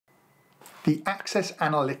The Access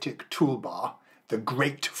Analytic Toolbar, the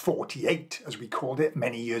Great 48 as we called it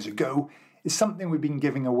many years ago, is something we've been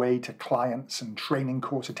giving away to clients and training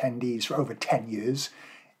course attendees for over 10 years.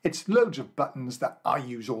 It's loads of buttons that I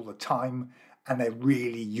use all the time and they're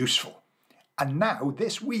really useful. And now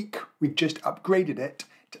this week we've just upgraded it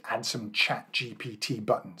to add some Chat GPT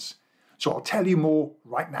buttons. So I'll tell you more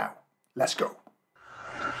right now. Let's go.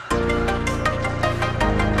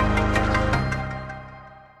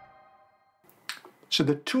 So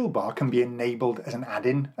the toolbar can be enabled as an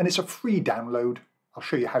add-in and it's a free download. I'll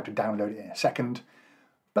show you how to download it in a second.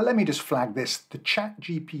 But let me just flag this. The Chat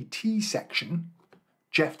GPT section,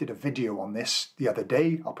 Jeff did a video on this the other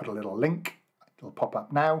day. I'll put a little link. It'll pop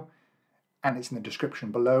up now. And it's in the description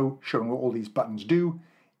below showing what all these buttons do.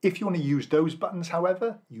 If you want to use those buttons,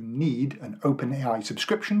 however, you need an OpenAI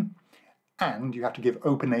subscription and you have to give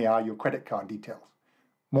OpenAI your credit card details.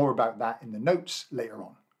 More about that in the notes later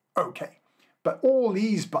on. Okay. But all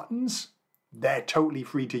these buttons, they're totally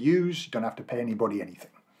free to use. You don't have to pay anybody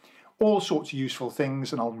anything. All sorts of useful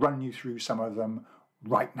things, and I'll run you through some of them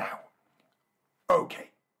right now.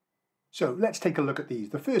 Okay, so let's take a look at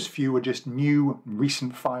these. The first few are just new,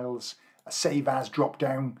 recent files, a Save As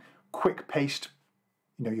drop-down, quick paste.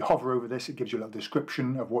 You hover over this, it gives you a little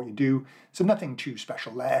description of what you do. So nothing too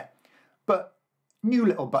special there. But new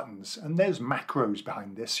little buttons, and there's macros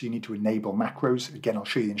behind this. So you need to enable macros. Again, I'll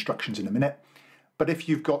show you the instructions in a minute. But if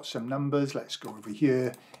you've got some numbers, let's go over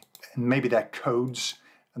here, and maybe they're codes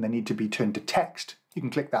and they need to be turned to text, you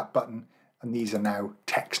can click that button and these are now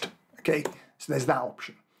text. Okay, so there's that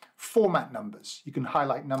option. Format numbers, you can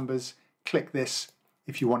highlight numbers, click this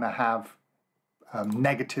if you want to have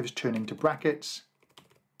negatives turn into brackets.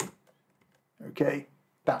 Okay,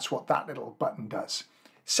 that's what that little button does.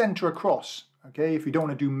 Center across, okay, if you don't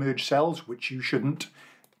want to do merge cells, which you shouldn't,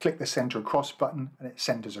 click the center across button and it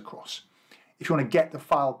centers across. If you want to get the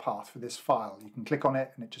file path for this file, you can click on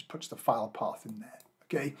it and it just puts the file path in there,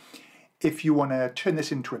 okay? If you want to turn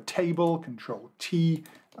this into a table, Control T,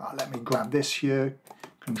 let me grab this here,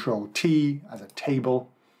 Control T as a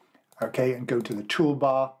table, okay, and go to the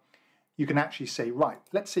toolbar. You can actually say, right,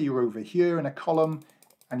 let's say you're over here in a column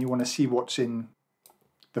and you want to see what's in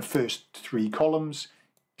the first 3 columns,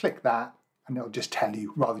 click that and it'll just tell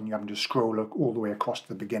you rather than you having to scroll all the way across to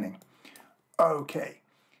the beginning. Okay.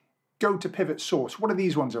 Go to pivot source. What are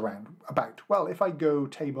these ones about? Well, if I go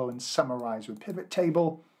table and summarize with pivot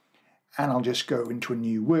table, and I'll just go into a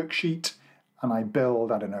new worksheet and I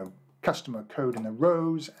build, I don't know, customer code in the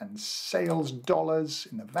rows and sales dollars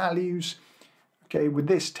in the values. Okay, with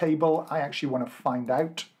this table, I actually want to find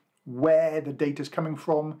out where the data is coming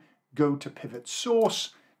from. Go to pivot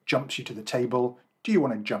source, jumps you to the table. Do you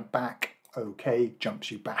want to jump back? Okay, jumps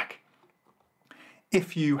you back.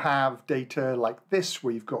 If you have data like this,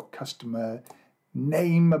 where you've got customer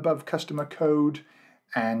name above customer code,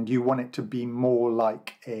 and you want it to be more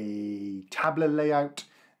like a tabular layout,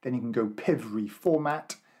 then you can go piv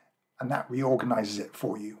reformat, and that reorganizes it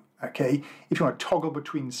for you, okay? If you want to toggle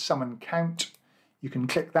between sum and count, you can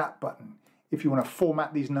click that button. If you want to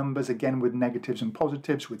format these numbers, again with negatives and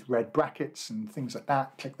positives, with red brackets and things like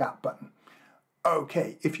that, click that button.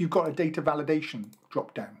 Okay, if you've got a data validation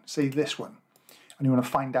drop down, say this one, and you want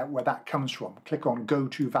to find out where that comes from, click on Go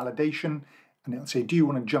to Validation, and it'll say, do you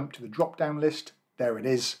want to jump to the drop-down list? There it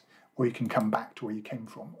is, or you can come back to where you came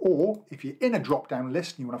from. Or if you're in a drop-down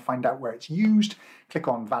list and you want to find out where it's used, click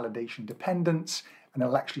on Validation Dependence, and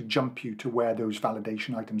it'll actually jump you to where those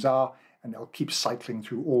validation items are, and it'll keep cycling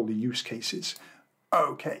through all the use cases.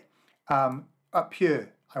 Okay, up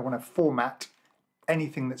here, I want to format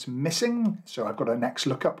anything that's missing. So I've got an X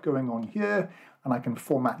lookup going on here, and I can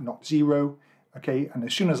format not 0. Okay, and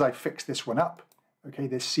as soon as I fix this one up, okay,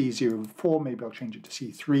 this C04, maybe I'll change it to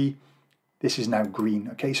C3. This is now green,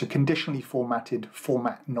 okay, so conditionally formatted,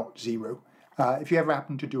 format not 0. If you ever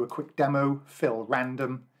happen to do a quick demo, fill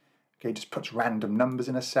random, okay, just puts random numbers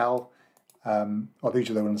in a cell. Or these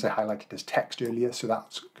are the ones I highlighted as text earlier, so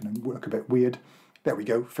that's going to work a bit weird. There we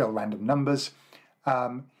go, fill random numbers.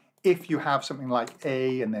 If you have something like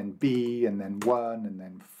A and then B and then 1 and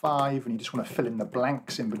then 5 and you just want to fill in the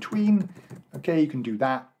blanks in between, okay, you can do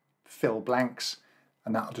that, fill blanks,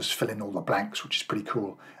 and that'll just fill in all the blanks, which is pretty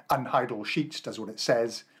cool. Unhide all sheets does what it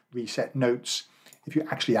says, reset notes. If you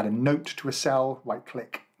actually add a note to a cell, right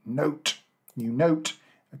click, note, new note,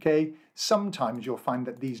 okay. Sometimes you'll find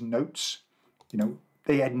that these notes,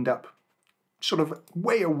 they end up sort of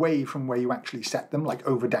way away from where you actually set them, like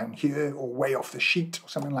over down here or way off the sheet or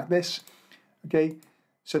something like this. Okay,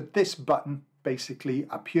 so this button basically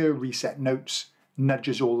up here, reset notes,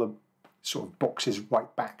 nudges all the sort of boxes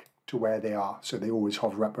right back to where they are, so they always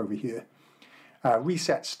hover up over here.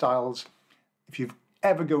 Reset styles. If you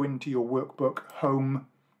ever go into your workbook, home,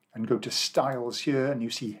 and go to styles here and you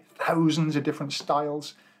see thousands of different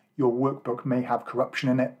styles, your workbook may have corruption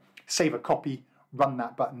in it. Save a copy, run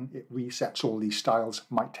that button, it resets all these styles,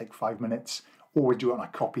 might take 5 minutes. Always do it on a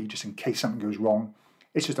copy just in case something goes wrong.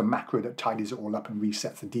 It's just a macro that tidies it all up and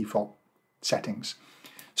resets the default settings.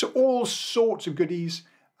 So all sorts of goodies.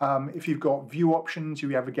 If you've got view options,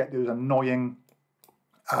 you ever get those annoying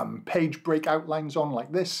page break outlines on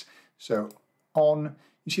like this. So on,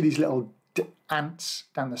 you see these little ants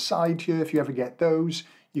down the side here. If you ever get those,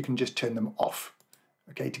 you can just turn them off,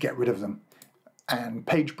 okay, to get rid of them. And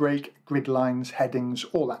page break, grid lines, headings,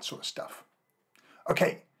 all that sort of stuff.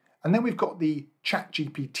 Okay, and then we've got the Chat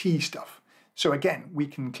GPT stuff. So again, we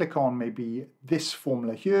can click on maybe this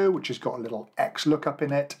formula here, which has got a little X lookup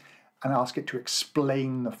in it, and ask it to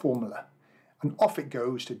explain the formula. And off it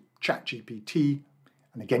goes to Chat GPT.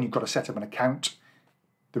 And again, you've got to set up an account.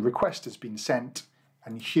 The request has been sent,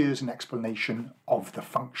 and here's an explanation of the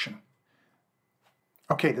function.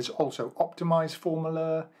 Okay, there's also optimize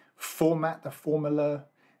formula, format the formula.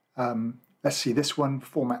 Let's see this one,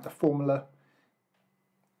 format the formula.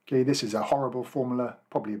 Okay, this is a horrible formula,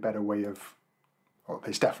 probably a better way of, well,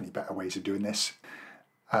 there's definitely better ways of doing this.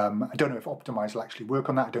 I don't know if optimize will actually work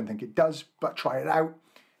on that. I don't think it does, but try it out.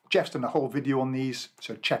 Jeff's done a whole video on these,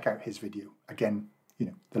 so check out his video. Again, you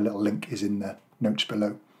know, the little link is in the notes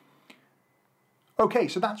below. Okay,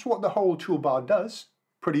 so that's what the whole toolbar does.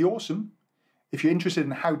 Pretty awesome. If you're interested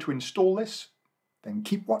in how to install this, then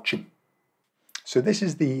keep watching. So this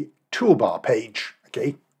is the toolbar page,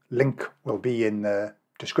 okay? Link will be in the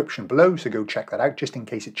description below, so go check that out just in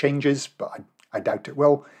case it changes, but I doubt it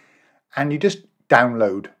will. And you just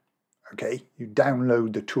download, okay? You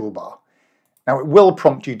download the toolbar. Now it will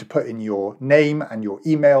prompt you to put in your name and your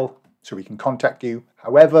email so we can contact you.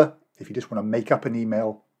 However, if you just want to make up an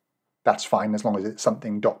email, that's fine as long as it's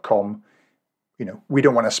something.com. You know, we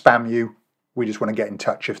don't want to spam you. We just want to get in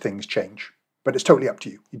touch if things change. But it's totally up to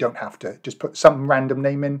you. You don't have to. Just put some random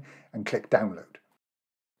name in and click download.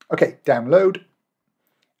 Okay, download.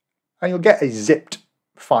 And you'll get a zipped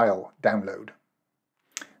file download.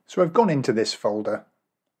 So I've gone into this folder.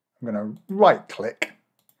 I'm going to right click.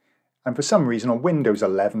 And for some reason on Windows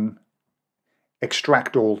 11,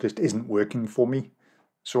 extract all just isn't working for me.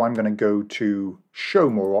 So I'm going to go to show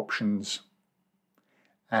more options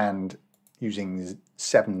and using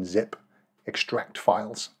 7-zip extract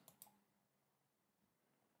files.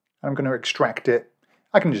 I'm going to extract it.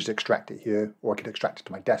 I can just extract it here, or I could extract it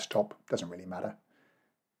to my desktop. Doesn't really matter.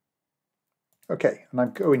 Okay, and I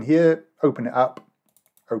go in here, open it up,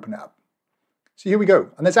 open it up. So here we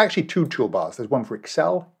go. And there's actually two toolbars. There's one for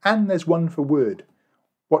Excel and there's one for Word.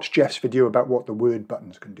 Watch Jeff's video about what the Word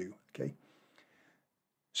buttons can do. Okay.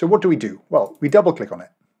 So what do? Well, we double click on it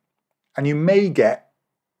and you may get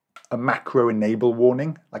a macro enable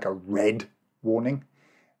warning, like a red warning.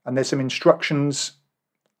 And there's some instructions.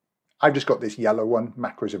 I've just got this yellow one,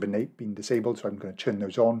 macros have been disabled, so I'm going to turn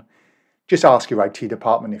those on. Just ask your IT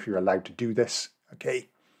department if you're allowed to do this. Okay.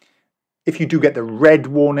 If you do get the red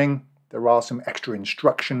warning, there are some extra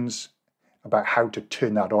instructions about how to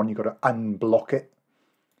turn that on. You've got to unblock it.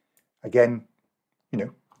 Again, you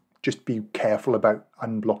know, just be careful about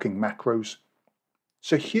unblocking macros.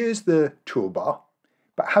 So here's the toolbar,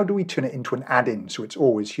 but how do we turn it into an add-in so it's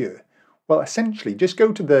always here? Well, essentially, just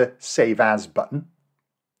go to the Save As button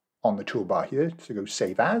on the toolbar here. So go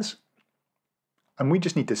Save As, and we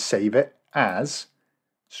just need to save it as,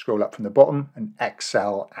 scroll up from the bottom, an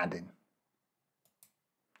Excel add-in.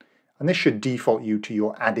 And this should default you to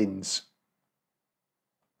your add-ins.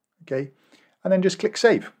 Okay, and then just click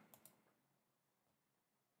Save.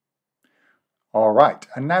 All right,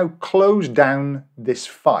 and now close down this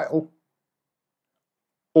file,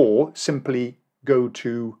 or simply go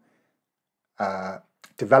to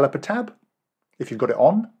Developer tab if you've got it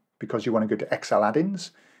on, because you want to go to Excel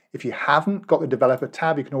add-ins. If you haven't got the Developer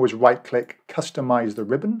tab, you can always right-click, customize the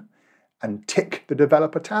ribbon, and tick the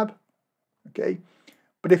Developer tab. Okay,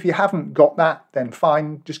 but if you haven't got that, then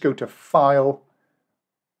fine. Just go to File,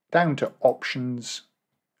 down to Options,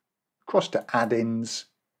 across to Add-ins,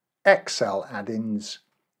 Excel add-ins,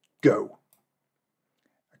 go.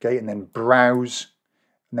 Okay, and then browse,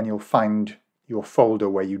 and then you'll find your folder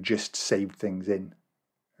where you just saved things in.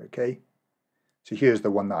 Okay, so here's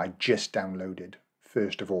the one that I just downloaded,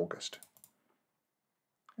 1st of August.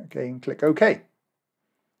 Okay, and click OK.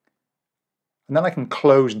 And then I can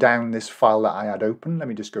close down this file that I had open. Let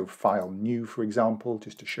me just go File, New, for example,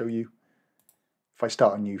 just to show you. If I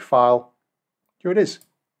start a new file, here it is.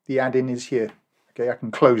 The add-in is here. Okay, I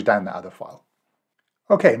can close down that other file.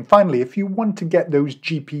 Okay, and finally, if you want to get those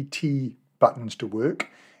GPT buttons to work,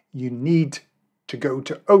 you need to go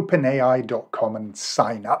to openai.com and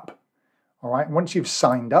sign up. All right, once you've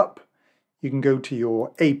signed up, you can go to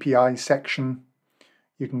your API section,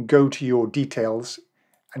 you can go to your details,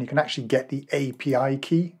 and you can actually get the API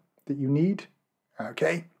key that you need,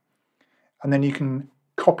 okay? And then you can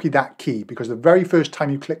copy that key, because the very first time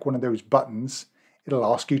you click one of those buttons, it'll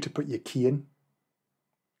ask you to put your key in.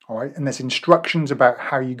 All right, and there's instructions about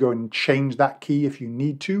how you go and change that key if you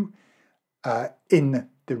need to in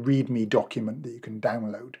the README document that you can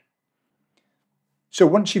download. So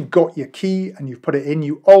once you've got your key and you've put it in,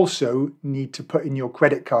 you also need to put in your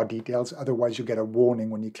credit card details, otherwise you'll get a warning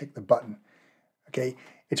when you click the button. Okay,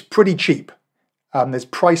 it's pretty cheap. There's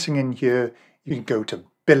pricing in here. You can go to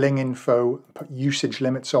billing info, put usage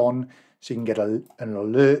limits on, so you can get an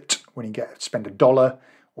alert when you spend $1,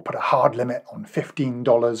 or put a hard limit on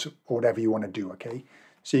 $15 or whatever you want to do, okay?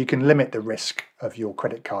 So you can limit the risk of your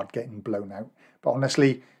credit card getting blown out. But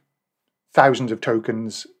honestly, thousands of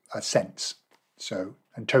tokens are cents. So,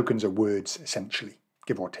 and tokens are words, essentially,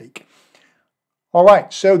 give or take. All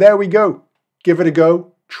right, so there we go. Give it a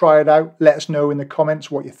go, try it out. Let us know in the comments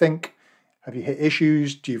what you think. Have you hit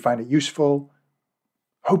issues? Do you find it useful?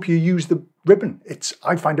 Hope you use the ribbon.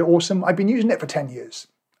 I find it awesome. I've been using it for 10 years.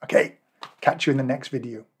 Okay, catch you in the next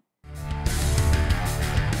video.